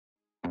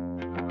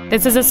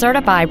This is a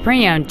certified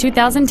pre-owned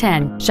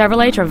 2010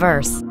 Chevrolet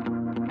Traverse.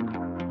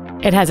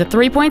 It has a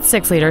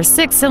 3.6-liter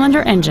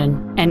six-cylinder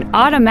engine, an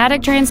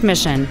automatic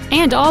transmission,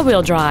 and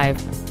all-wheel drive.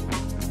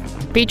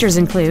 Features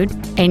include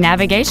a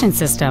navigation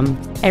system,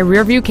 a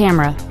rear-view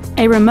camera,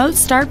 a remote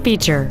start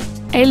feature,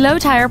 a low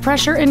tire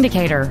pressure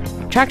indicator,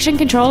 traction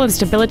control and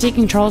stability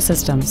control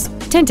systems,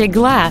 tinted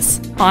glass,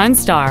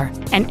 OnStar,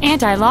 an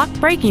anti-lock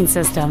braking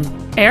system,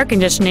 air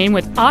conditioning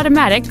with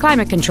automatic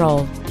climate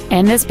control,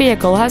 and this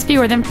vehicle has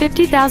fewer than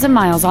 50,000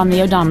 miles on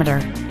the odometer.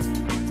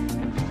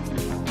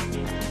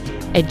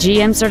 A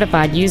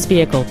GM-certified used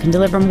vehicle can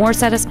deliver more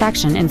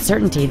satisfaction and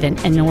certainty than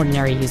an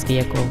ordinary used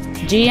vehicle.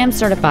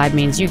 GM-certified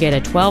means you get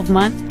a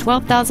 12-month,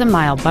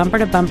 12,000-mile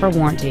bumper-to-bumper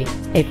warranty,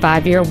 a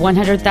 5-year,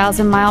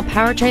 100,000-mile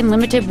powertrain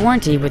limited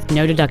warranty with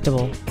no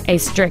deductible, a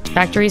strict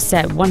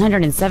factory-set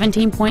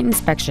 117-point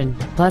inspection,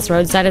 plus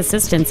roadside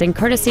assistance and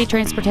courtesy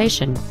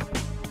transportation.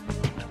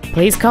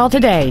 Please call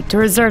today to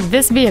reserve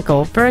this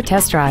vehicle for a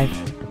test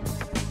drive.